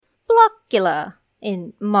Blockula,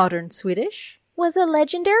 in modern Swedish, was a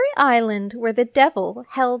legendary island where the devil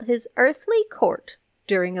held his earthly court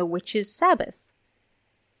during a witch's Sabbath.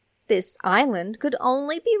 This island could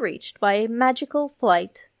only be reached by a magical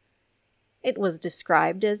flight. It was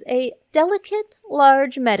described as a delicate,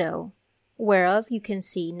 large meadow, whereof you can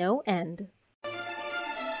see no end.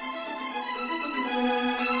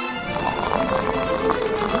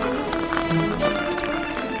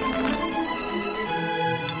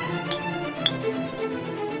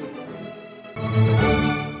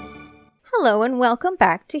 Hello and welcome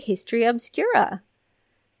back to History Obscura.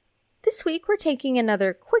 This week we're taking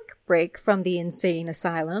another quick break from the insane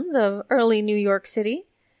asylums of early New York City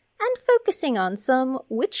and focusing on some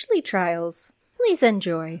witchly trials. Please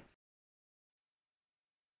enjoy.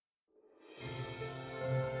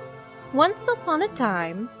 Once upon a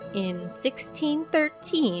time, in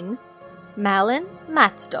 1613, Malin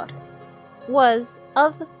Matsdotter was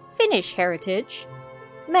of Finnish heritage,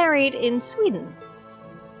 married in Sweden.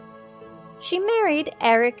 She married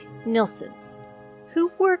Eric Nilsson,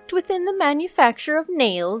 who worked within the manufacture of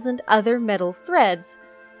nails and other metal threads,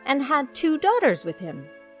 and had 2 daughters with him,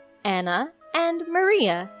 Anna and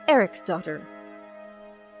Maria, Eric's daughter.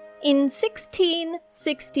 In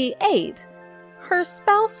 1668, her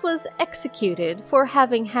spouse was executed for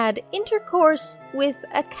having had intercourse with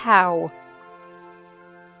a cow.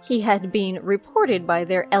 He had been reported by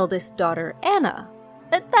their eldest daughter, Anna,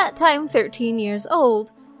 at that time 13 years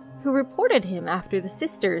old, who reported him after the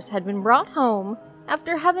sisters had been brought home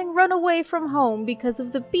after having run away from home because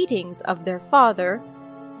of the beatings of their father,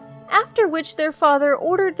 after which their father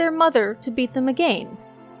ordered their mother to beat them again.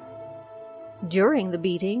 During the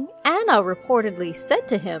beating, Anna reportedly said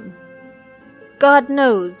to him, "God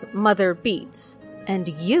knows mother beats, and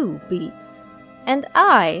you beats, and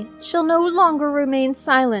I shall no longer remain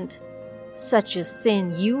silent. Such a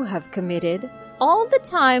sin you have committed, all the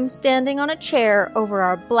time standing on a chair over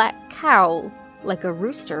our black cow, like a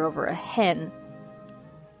rooster over a hen."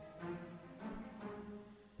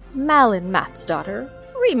 Malin Matsdotter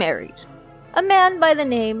remarried, a man by the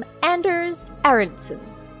name Anders Aronsson.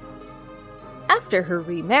 After her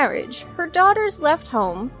remarriage, her daughters left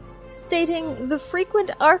home, stating the frequent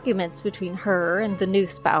arguments between her and the new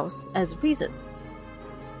spouse as reason.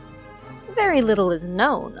 Very little is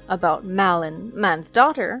known about Malin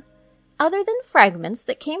Matsdotter, other than fragments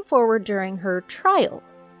that came forward during her trial,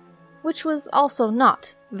 which was also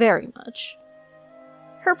not very much.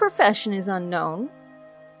 Her profession is unknown.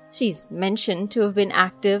 She's mentioned to have been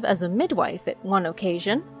active as a midwife at one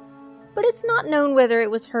occasion, but it's not known whether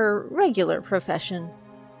it was her regular profession.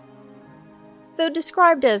 Though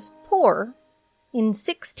described as poor, in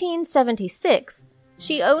 1676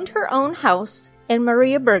 she owned her own house in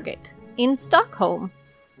Mariaberget in Stockholm,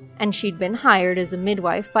 and she'd been hired as a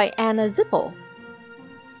midwife by Anna Zippel.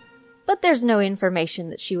 But there's no information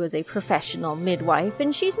that she was a professional midwife,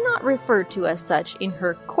 and she's not referred to as such in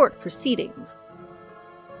her court proceedings.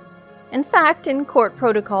 In fact, in court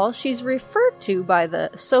protocol, she's referred to by the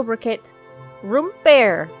sobriquet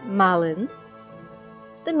Rumper Malin.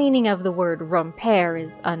 The meaning of the word rumper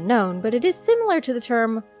is unknown, but it is similar to the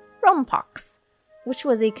term rumpox, which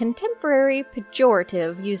was a contemporary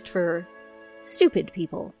pejorative used for stupid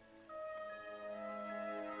people.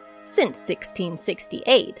 Since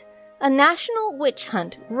 1668, a national witch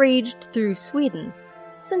hunt raged through Sweden,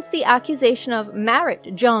 since the accusation of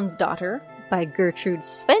Marit Jonsdotter by Gertrude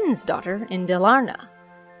Svensdotter in Dalarna,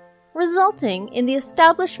 resulting in the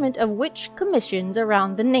establishment of witch commissions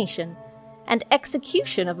around the nation and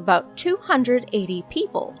execution of about 280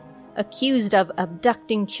 people accused of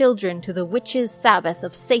abducting children to the witches' Sabbath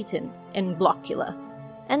of Satan in Blockula,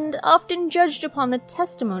 and often judged upon the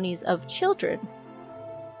testimonies of children.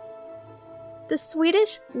 The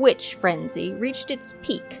Swedish witch frenzy reached its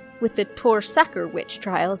peak with the Torsacker witch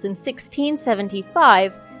trials in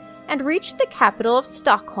 1675 and reached the capital of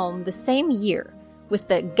Stockholm the same year with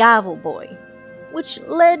the Gavelboy, which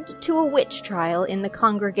led to a witch trial in the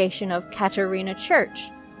congregation of Katarina Church,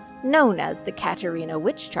 known as the Katarina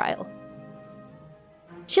Witch Trial.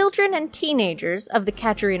 Children and teenagers of the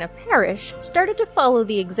Katarina parish started to follow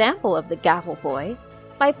the example of the Gavelboy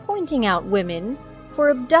by pointing out women for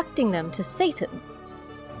abducting them to Satan.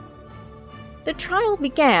 The trial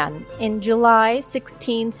began in July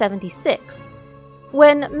 1676,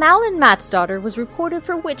 when Malin Matsdotter was reported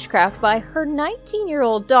for witchcraft by her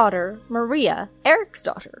 19-year-old daughter, Maria, Eric's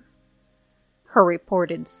daughter. Her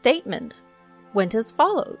reported statement went as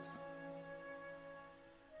follows.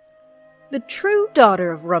 The true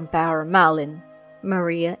daughter of Rumpauer Malin,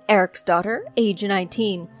 Maria, Eric's daughter, age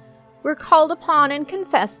 19, were called upon and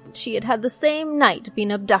confessed that she had the same night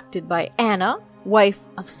been abducted by Anna, wife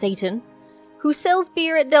of Satan, who sells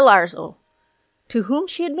beer at Del Arzo, to whom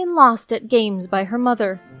she had been lost at games by her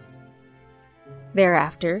mother.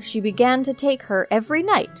 Thereafter she began to take her every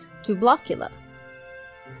night to Blockula.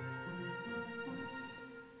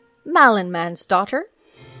 Malin Mansdaughter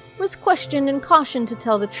was questioned and cautioned to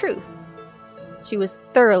tell the truth. She was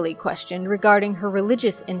thoroughly questioned regarding her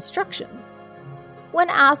religious instruction. When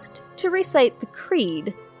asked to recite the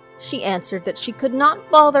Creed, she answered that she could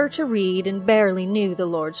not bother to read and barely knew the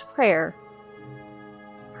Lord's Prayer.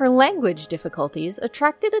 Her language difficulties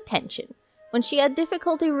attracted attention when she had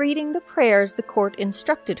difficulty reading the prayers the court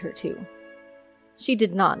instructed her to. She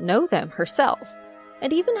did not know them herself,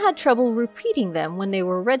 and even had trouble repeating them when they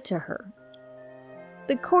were read to her.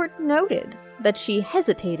 The court noted that she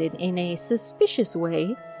hesitated in a suspicious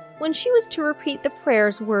way when she was to repeat the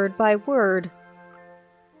prayers word by word.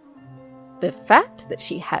 The fact that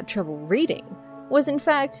she had trouble reading was in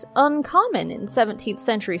fact uncommon in 17th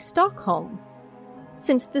century Stockholm,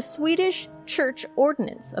 since the Swedish Church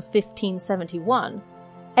Ordinance of 1571,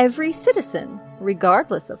 every citizen,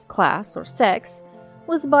 regardless of class or sex,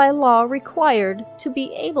 was by law required to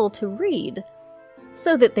be able to read,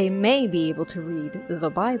 so that they may be able to read the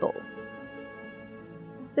Bible.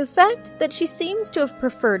 The fact that she seems to have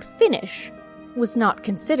preferred Finnish was not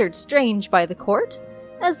considered strange by the court,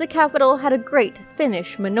 as the capital had a great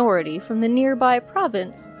Finnish minority from the nearby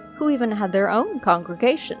province who even had their own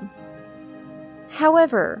congregation.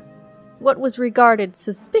 However, what was regarded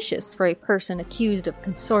suspicious for a person accused of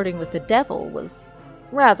consorting with the devil was,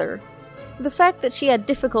 rather, the fact that she had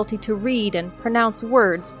difficulty to read and pronounce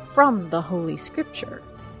words from the Holy Scripture.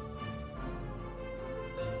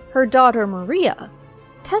 Her daughter Maria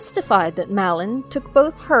testified that Malin took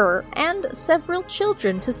both her and several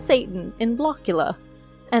children to Satan in Blockula,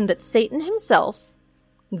 and that Satan himself,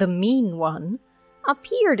 the mean one,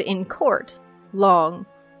 appeared in court, long,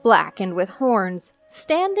 black and with horns,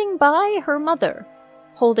 standing by her mother,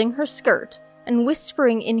 holding her skirt and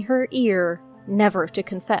whispering in her ear never to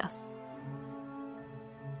confess.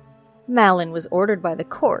 Malin was ordered by the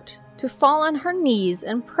court to fall on her knees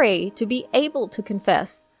and pray to be able to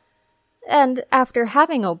confess, and after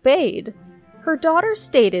having obeyed, her daughter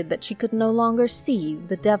stated that she could no longer see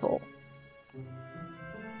the devil.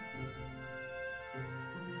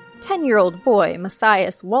 10-year-old boy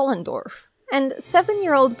Matthias Wallendorf and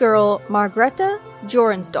 7-year-old girl Margrethe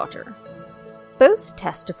Jorensdottir both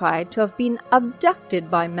testified to have been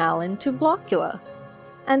abducted by Malin to Blockula,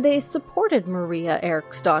 and they supported Maria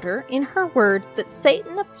Eriksdotter in her words that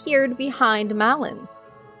Satan appeared behind Malin,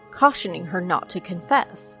 cautioning her not to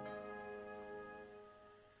confess.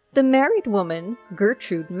 The married woman,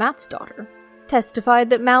 Gertrude Matsdotter, testified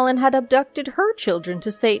that Malin had abducted her children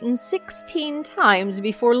to Satan 16 times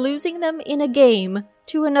before losing them in a game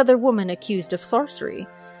to another woman accused of sorcery,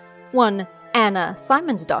 one Anna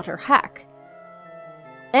Simonsdottir Hack,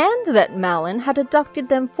 and that Malin had abducted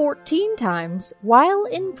them 14 times while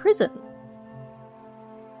in prison.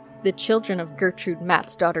 The children of Gertrude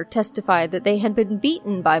Matsdotter testified that they had been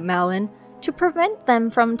beaten by Malin to prevent them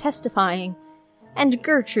from testifying, and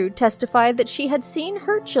Gertrude testified that she had seen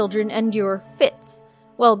her children endure fits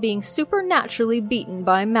while being supernaturally beaten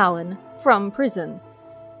by Malin from prison,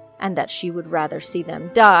 and that she would rather see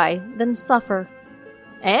them die than suffer,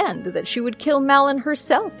 and that she would kill Malin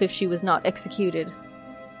herself if she was not executed.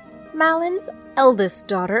 Malin's eldest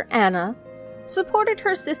daughter, Anna, supported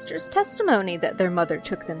her sister's testimony that their mother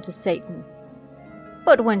took them to Satan.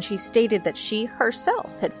 But when she stated that she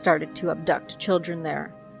herself had started to abduct children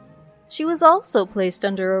there, she was also placed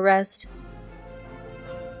under arrest.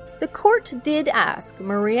 The court did ask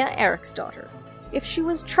Maria Eriksdotter if she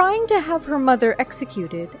was trying to have her mother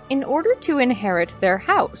executed in order to inherit their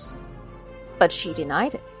house, but she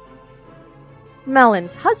denied it.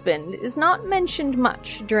 Malin's husband is not mentioned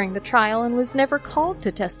much during the trial and was never called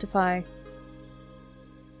to testify.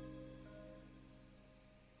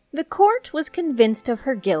 The court was convinced of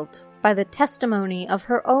her guilt by the testimony of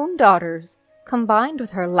her own daughters, combined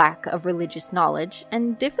with her lack of religious knowledge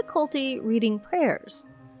and difficulty reading prayers.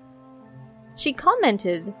 She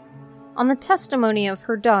commented on the testimony of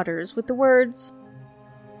her daughters with the words,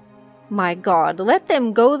 "My God, let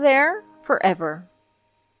them go there forever,"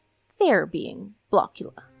 there being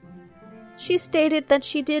Blockula. She stated that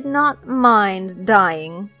she did not mind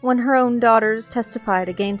dying when her own daughters testified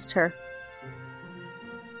against her.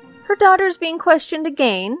 Her daughters, being questioned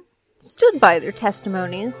again, stood by their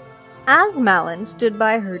testimonies, as Malin stood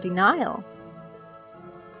by her denial.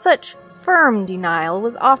 Such firm denial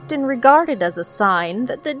was often regarded as a sign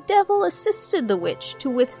that the devil assisted the witch to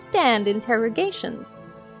withstand interrogations.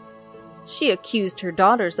 She accused her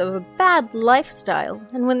daughters of a bad lifestyle,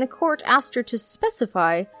 and when the court asked her to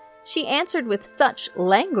specify, she answered with such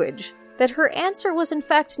language that her answer was in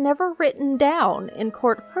fact never written down in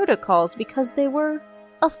court protocols because they were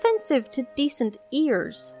offensive to decent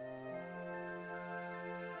ears.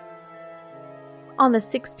 On the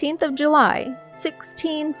 16th of July,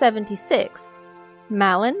 1676,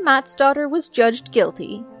 Malin Matsdottir was judged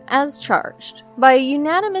guilty, as charged, by a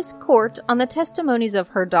unanimous court on the testimonies of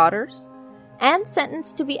her daughters, and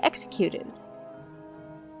sentenced to be executed.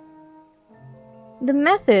 The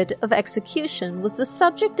method of execution was the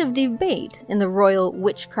subject of debate in the Royal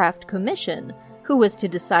Witchcraft Commission, who was to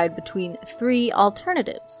decide between 3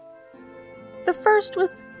 alternatives. The first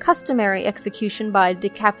was customary execution by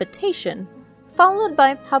decapitation, followed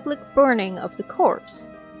by public burning of the corpse.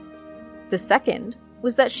 The second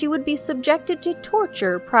was that she would be subjected to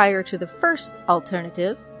torture prior to the first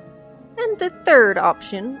alternative, and the third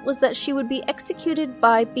option was that she would be executed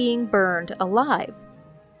by being burned alive.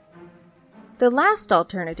 The last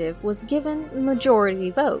alternative was given a majority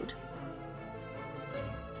vote.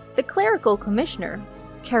 The clerical commissioner,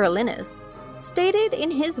 Carolinus, stated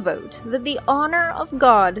in his vote that the honor of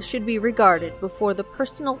God should be regarded before the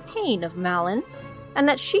personal pain of Malin, and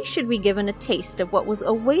that she should be given a taste of what was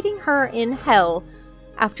awaiting her in hell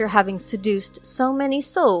after having seduced so many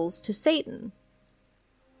souls to Satan.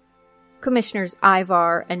 Commissioners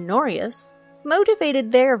Ivar and Norius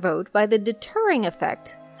motivated their vote by the deterring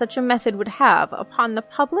effect such a method would have upon the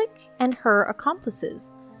public and her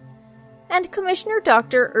accomplices, and Commissioner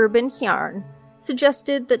Dr. Urban Hjarn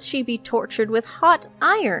suggested that she be tortured with hot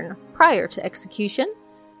iron prior to execution,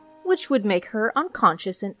 which would make her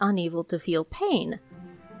unconscious and unable to feel pain,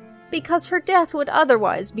 because her death would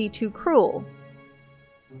otherwise be too cruel.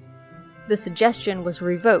 The suggestion was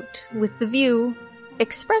revoked, with the view,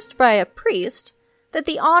 expressed by a priest, that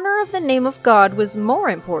the honor of the name of God was more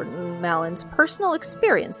important than Malin's personal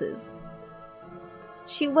experiences.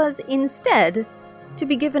 She was instead to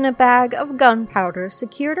be given a bag of gunpowder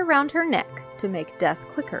secured around her neck to make death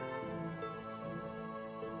quicker.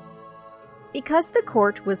 Because the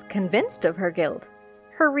court was convinced of her guilt,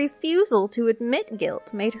 her refusal to admit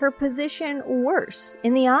guilt made her position worse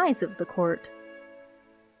in the eyes of the court.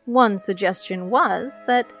 One suggestion was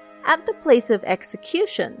that, at the place of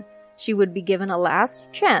execution, she would be given a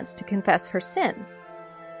last chance to confess her sin.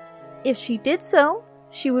 If she did so,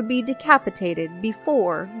 she would be decapitated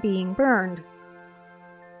before being burned.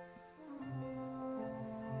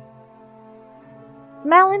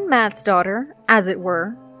 Malin Matsdottir, as it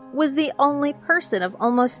were, was the only person of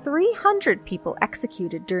almost 300 people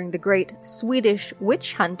executed during the great Swedish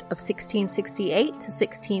witch hunt of 1668 to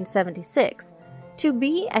 1676 to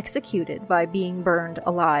be executed by being burned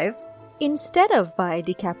alive instead of by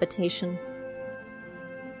decapitation.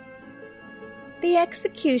 The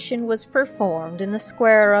execution was performed in the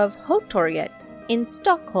square of Hotorget in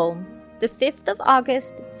Stockholm, the 5th of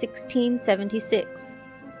August, 1676.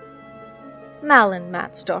 Malin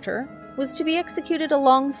Matsdottir was to be executed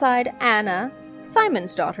alongside Anna,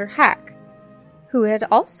 Simon's daughter Hack, who had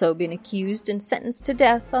also been accused and sentenced to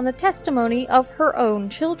death on the testimony of her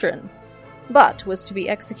own children, but was to be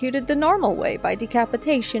executed the normal way by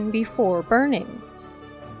decapitation before burning.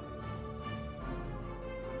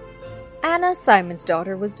 Anna, Simon's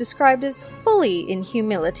daughter, was described as fully in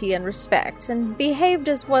humility and respect, and behaved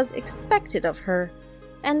as was expected of her,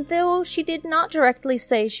 and though she did not directly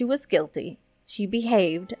say she was guilty, she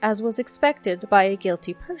behaved as was expected by a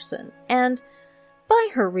guilty person, and by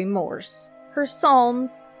her remorse, her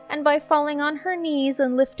psalms, and by falling on her knees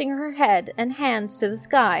and lifting her head and hands to the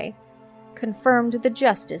sky, confirmed the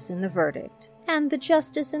justice in the verdict, and the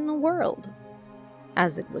justice in the world,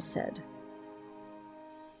 as it was said.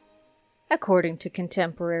 According to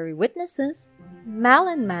contemporary witnesses,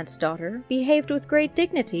 Malin Matsdottir behaved with great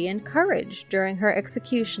dignity and courage during her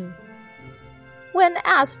execution. When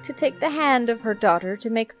asked to take the hand of her daughter to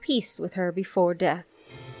make peace with her before death,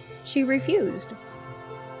 she refused.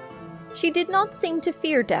 She did not seem to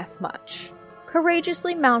fear death much,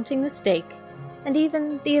 courageously mounting the stake, and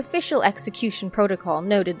even the official execution protocol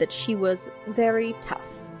noted that she was very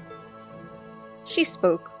tough. She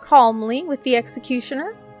spoke calmly with the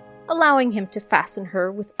executioner, allowing him to fasten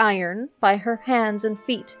her with iron by her hands and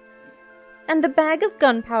feet, and the bag of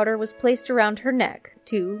gunpowder was placed around her neck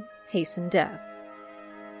to hasten death.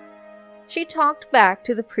 She talked back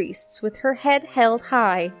to the priests with her head held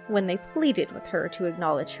high when they pleaded with her to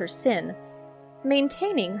acknowledge her sin,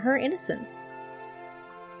 maintaining her innocence.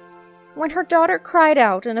 When her daughter cried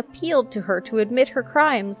out and appealed to her to admit her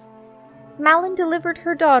crimes, Malin delivered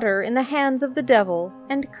her daughter in the hands of the devil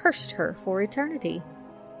and cursed her for eternity.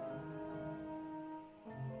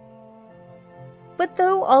 But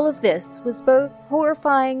though all of this was both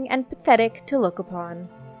horrifying and pathetic to look upon,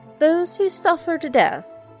 those who suffered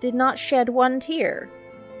death did not shed one tear,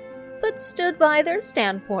 but stood by their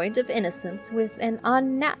standpoint of innocence with an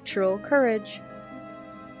unnatural courage.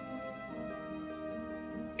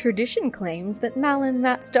 Tradition claims that Malin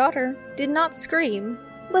Mat's daughter did not scream,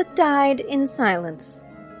 but died in silence,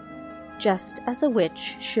 just as a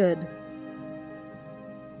witch should.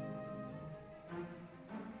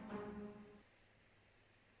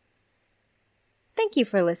 Thank you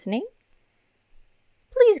for listening.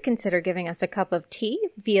 Please consider giving us a cup of tea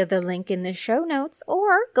via the link in the show notes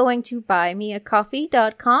or going to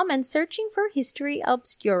buymeacoffee.com and searching for History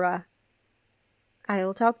Obscura.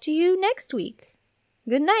 I'll talk to you next week.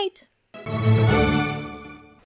 Good night.